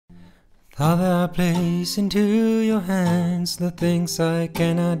Father, I place into your hands the things I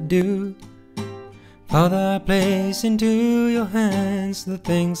cannot do. Father, I place into your hands the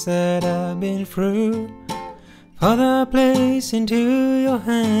things that I've been through. Father, I place into your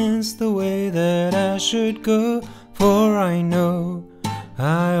hands the way that I should go, for I know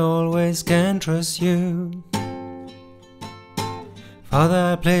I always can trust you.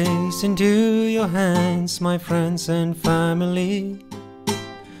 Father, I place into your hands my friends and family.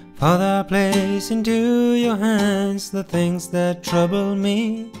 Father, I place into your hands the things that trouble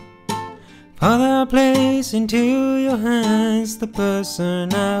me. Father, I place into your hands the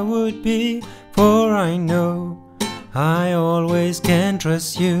person I would be, for I know I always can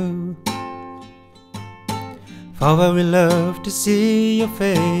trust you. Father, we love to see your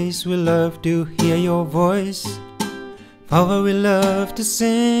face, we love to hear your voice. Father, we love to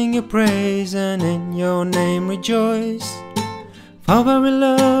sing your praise and in your name rejoice. Father, we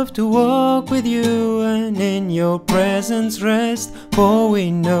love to walk with you and in your presence rest, for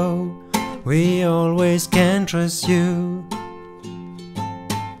we know we always can trust you.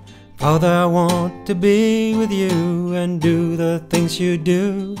 Father, I want to be with you and do the things you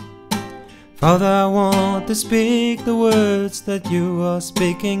do. Father, I want to speak the words that you are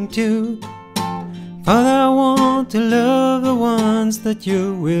speaking to. Father, I want to love the ones that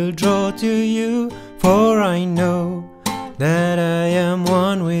you will draw to you, for I know that I am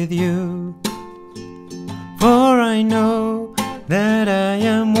one with you. For I know that I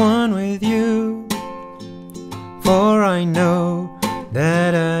am one